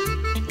പാടിയാ കേട്ടാ.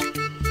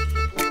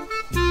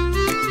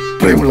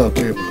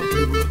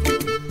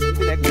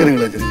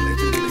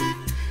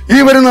 ഈ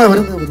വരുന്ന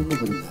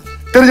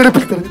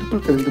തെരഞ്ഞെടുപ്പിൽ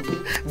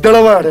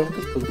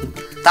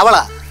തവള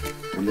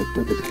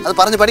അത്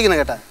പറഞ്ഞു പഠിക്കണം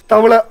കേട്ടാ.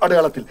 തവള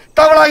അടയാളത്തിൽ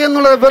തവള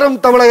എന്നുള്ളത് വെറും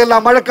തവളയല്ല,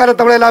 മഴക്കാല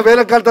തവളയല്ല,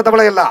 വേനൽക്കാലത്തെ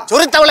തവളയല്ല,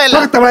 ചൊറിത്തവളയല്ല,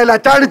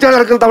 ചാടിച്ചാടി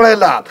നടക്കുന്ന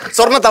തവളയല്ല,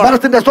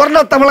 മനസ്സിന്റെ സ്വർണ്ണ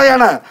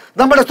തവളയാണ്.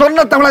 നമ്മുടെ സ്വർണ്ണ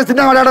തവള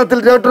സിനിമ മലയാളത്തിൽ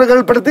തിയേറ്ററുകൾ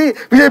പെടുത്തി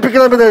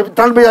വിജയിപ്പിക്കണമെന്ന്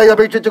താഴ്മയായി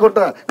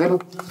അപേക്ഷിച്ചുകൊണ്ട്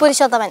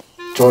പുരുഷോത്തമൻ.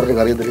 ചോറിന്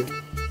കറി എന്തിന്?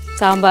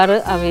 സാമ്പാർ,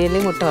 അവിയല്,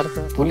 മുട്ട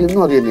വറുത്തത്. പുലി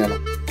ഇന്നും അത് തന്നെയാണ്.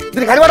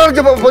 ഇതിന് കരുവാട്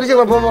വെച്ച് പൊരിച്ച്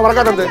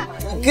മറക്കാത്തത്.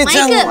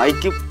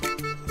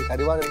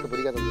 കരുവാട്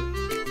പൊരിക്കാത്തത്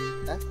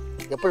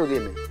എപ്പോഴും ഇത്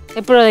തന്നെ.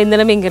 എപ്പോഴും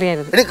ഇന്നലെ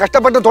മീൻകറിയായിരുന്നു. ഇനി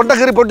കഷ്ടപ്പെട്ട് തൊണ്ട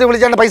കീറി പൊട്ടി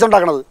വിളിച്ചാണ് പൈസ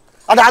ഉണ്ടാക്കണത്.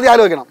 അത് ആദ്യം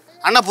ആലോചിക്കണം.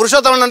 അണ്ണാ,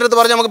 പുരുഷോത്തമൻ അടുത്ത്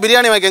പറഞ്ഞ് നമുക്ക്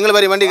ബിരിയാണി വാങ്ങിക്കാം. നിങ്ങൾ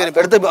വണ്ടി കയറി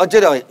എടുത്ത്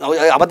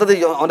അബദ്ധത്തിൽ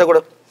അവന്റെ കൂടെ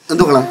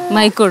എന്തുകളാ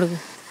മൈക്ക് കൊടുക്കും.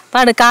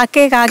 പാട്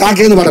കാക്കേ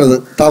കാക്കേന്ന് പറയരുത്,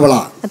 തവള.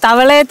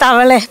 തവളെ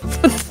തവളെ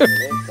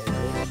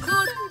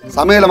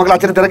സമയമില്ല മക്കൾ,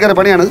 അച്ഛന് തിരക്കേറെ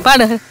പണിയാണ്.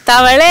 പാട്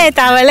തവളെ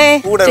തവളെ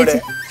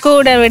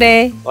കൂടെ വിടെ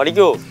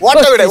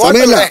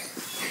സമയമില്ല.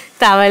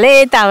 തവളെ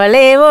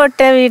തവളെ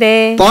വോട്ടെവിടെ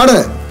പാട്.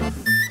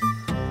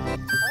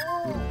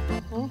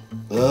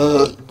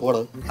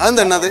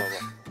 അതെന്താ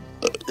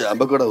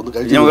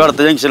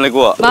അടുത്ത ജംഗ്ഷനിലേക്ക്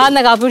പോവാ.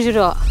 കാപ്പി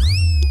പിടിച്ചിട്ട്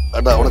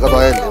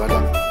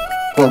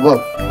പോവാ.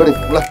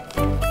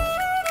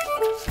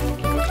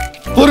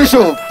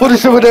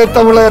 പുരുഷനെ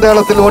തമിഴ്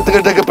അടയാളത്തിൽ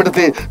വോട്ടുകൾ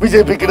രേഖപ്പെടുത്തി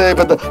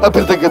വിജയിപ്പിക്കണമെന്ന്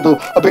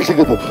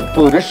അപേക്ഷിക്കുന്നു.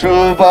 പുരുഷോ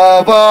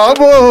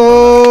ബാബാവോ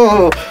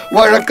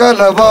വഴക്കല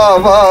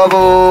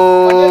ബാബാവോ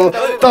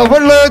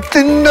തമിഴ്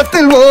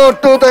ചിഹ്നത്തിൽ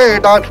വോട്ടു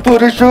തേടാൻ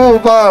പുരുഷോ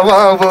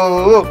ബാബാവോ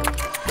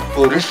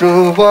പുരുഷോ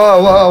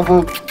ബാബാവോ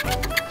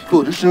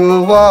പുരുഷോ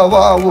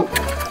ബാബാവോ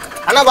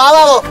അണ്ണാ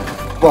ബാബാവോ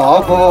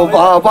ബാബോ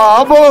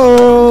ബാബാവോ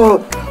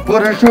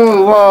പുരുഷോ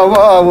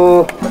ബാബാവോ.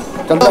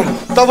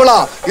 തവള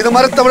ഇത്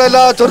മരത്തവളയല്ല,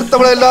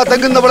 ചൊരുത്തവളയല്ല,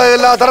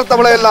 തെങ്ങുന്നവളയല്ല,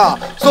 തറത്തവളയല്ല,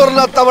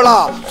 സ്വർണ്ണത്തവള.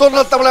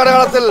 സ്വർണ്ണത്തവള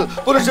അടയാളത്തിൽ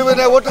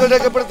പുരുഷനെ വോട്ടുകൾ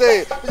രേഖപ്പെടുത്തി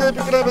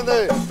വിജയിപ്പിക്കണമെന്ന്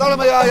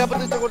താഴ്മയായി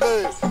അഭ്യർത്ഥിച്ചുകൊണ്ട്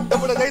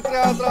നമ്മുടെ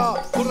ചൈത്രയാത്ര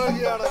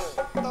തുടരുകയാണ്.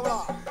 തവള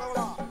തവള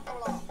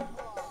തവള.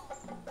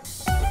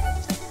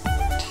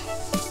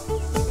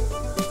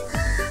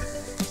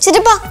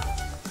 ചിറ്റപ്പാ,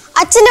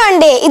 അച്ഛന്റെ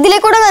വണ്ടി ഇതിലെ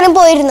കൂടെ നേരം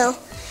പോയിരുന്നോ?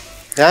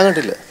 ഞാൻ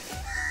കണ്ടില്ല.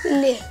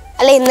 ഇല്ലേ?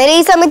 അല്ല, ഇന്നലെ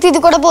ഈ സമയത്ത് ഇത്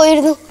കൂടെ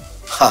പോയിരുന്നു.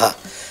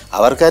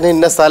 അവർക്കതിന്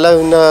ഇന്ന സ്ഥലം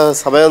ഇന്ന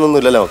സമയമൊന്നും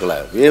ഇല്ലല്ലോ മക്കളെ.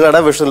 വീണട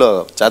വിഷ്ണു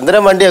ലോകം.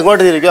 ചന്ദ്രൻ വണ്ടി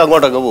എങ്ങോട്ട് തിരിക്കും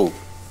അങ്ങോട്ടൊക്കെ പോകും.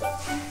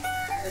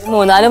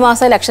 3-4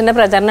 മാസം ഇലക്ഷന്റെ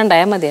പ്രചരണം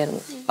ഉണ്ടായാൽ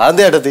മതിയായിരുന്നു.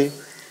 ആദ്യം ഏട്ടത്തി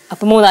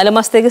അപ്പൊ 3-4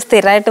 മാസത്തേക്ക്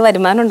സ്ഥിരമായിട്ട്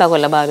വരുമാനം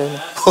ഉണ്ടാകുമല്ലോ ബാലു.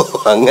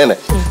 അങ്ങനെ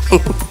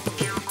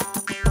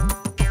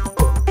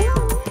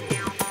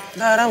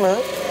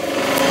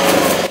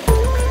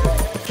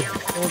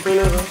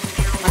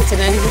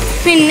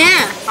പിന്നെ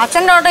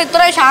അച്ഛൻ്റെ ഓട്ടോ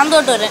ഇത്ര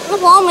ശാന്തോട്ട് വരെ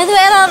പോകും. ഇത്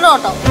വേറെ ആരുടെ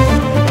ഓട്ടോ?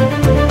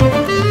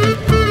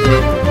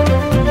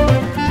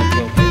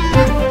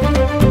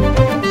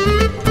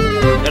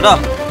 ചേട്ടാ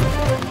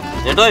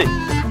ചേട്ടോ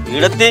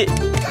വീടെത്തി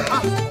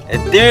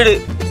എത്തി വീട്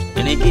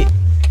എനിക്ക്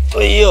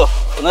അയ്യോ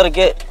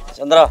ഒന്നിറക്കിയേ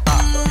ചന്ദ്ര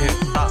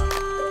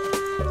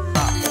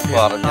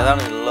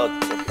പറഞ്ഞതാണ് ഉള്ള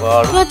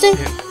ഒച്ചപ്പാട്.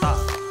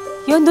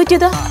 എന്തോ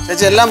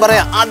ചേച്ചി എല്ലാം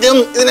പറയാം. ആദ്യം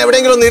ഇതിന്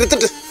എവിടെയെങ്കിലും ഒന്ന്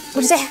ഇരുത്തിട്ട്.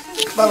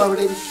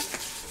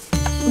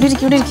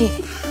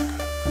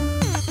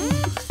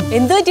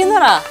 എന്ത് പറ്റിയെന്ന്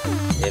പറ.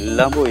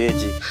 എല്ലാം പോയി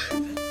ചേച്ചി.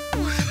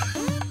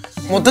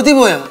 മൊത്തത്തിൽ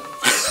പോയാ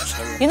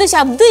ഇന്ന്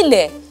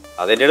ശബ്ദമില്ലേ?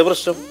 അതെന്റെയാണ്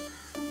പ്രശ്നം.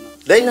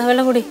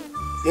 വെള്ളം കൂടി.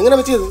 എങ്ങനെ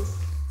പറ്റിയത്?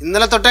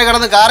 ഇന്നലെ തൊട്ടേ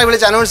കിടന്ന് കാറ്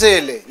വിളിച്ച് അനൗൺസ്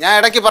ചെയ്യല്ലേ. ഞാൻ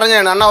ഇടയ്ക്ക്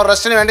പറഞ്ഞാണ് അണ്ണ ഒരു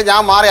റെസ്റ്റിന് വേണ്ടി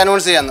ഞാൻ മാറി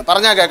അനൗൺസ് ചെയ്യാന്ന്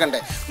പറഞ്ഞാൽ കേൾക്കണ്ടേ.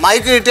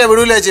 മൈക്ക് കിട്ടിയാൽ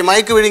വിടൂല ചേച്ചി.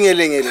 മൈക്ക്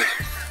വിഴുങ്ങിയല്ലേ ഇങ്ങനെ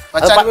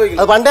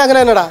അത് പണ്ടേ അങ്ങനെ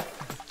തന്നെടാ.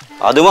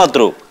 അത്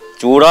മാത്രവും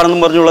ചൂടാണെന്നും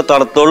പറഞ്ഞുള്ള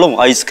തണുത്തോളും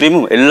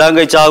ഐസ്ക്രീമും എല്ലാം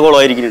കഴിച്ച്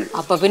ആഗോളമായിരിക്കുന്നു.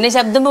 അപ്പൊ പിന്നെ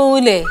ശബ്ദം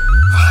പോവൂലേ?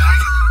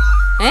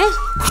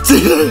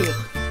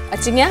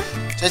 അച്ചിങ്ങ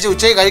ചേച്ചി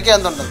ഉച്ചയ്ക്ക് കഴിക്കാൻ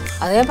എന്തുണ്ട്?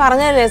 അതേ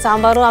പറഞ്ഞല്ലേ,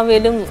 സാമ്പാറും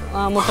അവിയലും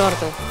മുട്ട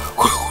വറുത്ത്.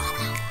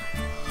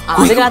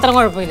 അതിന് മാത്രം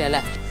കുഴപ്പമില്ല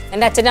അല്ലേ?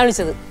 എന്റെ അച്ഛനാ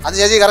വിളിച്ചത്. അത്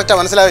ചേച്ചി കറക്റ്റാ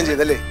മനസ്സിലാവുകയും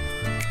ചെയ്തല്ലേ.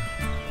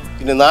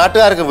 പിന്നെ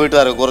നാട്ടുകാർക്കും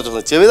വീട്ടുകാർക്കും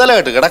കുറച്ചൊന്ന്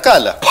ചെവിതലമായിട്ട്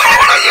കിടക്കാല്ല.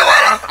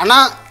 അണ്ണാ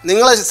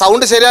നിങ്ങളെ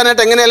സൗണ്ട്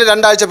ശരിയാനായിട്ട് എങ്ങനെയാലും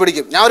 2 ആഴ്ച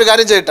പിടിക്കും. ഞാൻ ഒരു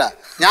കാര്യം ചെയ്യട്ടാ,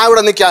 ഞാൻ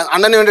ഇവിടെ നിൽക്കാം.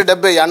 അണ്ണന് വേണ്ടി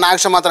ഡബ് ചെയ്യാം. അണ്ണ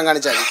ആക്ഷൻ മാത്രം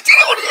കാണിച്ചാൽ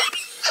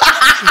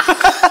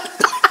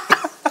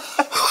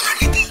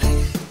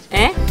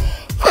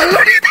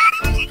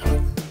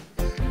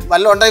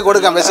വല്ല ഉണ്ടാക്കി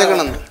കൊടുക്കാം.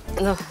 വിശക്കണെന്ന്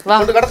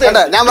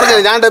ഞാൻ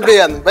പറഞ്ഞത് ഞാൻ ഡബ്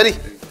ചെയ്യാന്ന്. വരി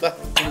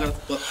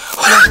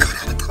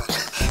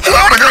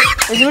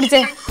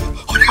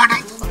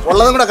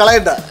ഉള്ളതും കൂടെ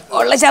കളയണ്ട.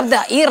 ഉള്ള ശബ്ദ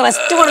ഈ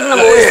റെസ്റ്റ് കൊടുക്കണം.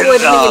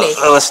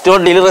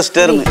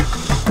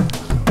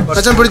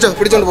 പിടിച്ചോണ്ട്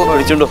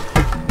പിടിച്ചോണ്ടോ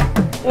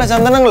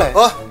ചന്ദനങ്ങളെ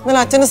ഇന്നലെ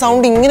അച്ഛന്റെ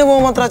സൗണ്ട് ഇങ്ങനെ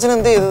പോകുമ്പോൾ മാത്രം അച്ഛൻ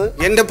എന്ത് ചെയ്തത്?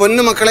 എന്റെ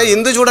പൊന്നു മക്കളെ,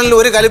 ഇന്ദു ചൂടലിൽ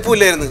ഒരു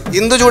കലിപ്പില്ലായിരുന്നു.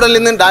 ഇന്ദു ചൂടലിൽ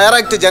നിന്ന്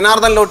ഡയറക്റ്റ്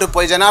ജനാർദ്ദനിലോട്ട്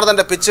പോയി.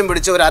 ജനാർദ്ദന്റെ പിച്ചും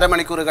പിടിച്ച് ഒരു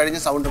അരമണിക്കൂർ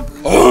കഴിഞ്ഞ് സൗണ്ടും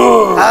പോയി.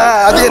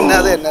 അത് തന്നെ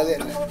അത് തന്നെ അത്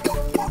തന്നെ.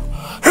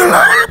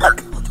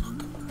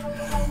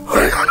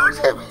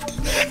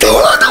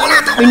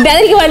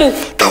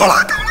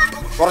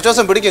 കുറച്ചു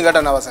ദിവസം പിടിക്കും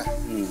കേട്ടോ നവാസേ.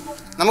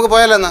 നമുക്ക്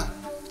പോയാലോ എന്നാ?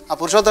 ആ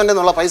പുരുഷോത്തന്റെ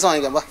എന്നുള്ള പൈസ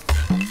വാങ്ങിക്കാം. വാ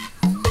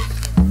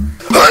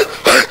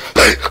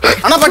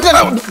അണ്ണാ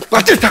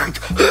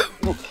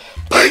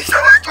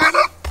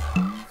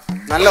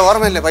നല്ല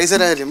ഓർമ്മയല്ലേ പൈസ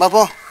കാര്യം.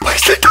 പോ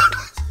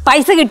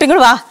പൈസ കിട്ടും.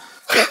 വാ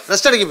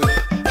റെസ്റ്റ് അടിക്കും.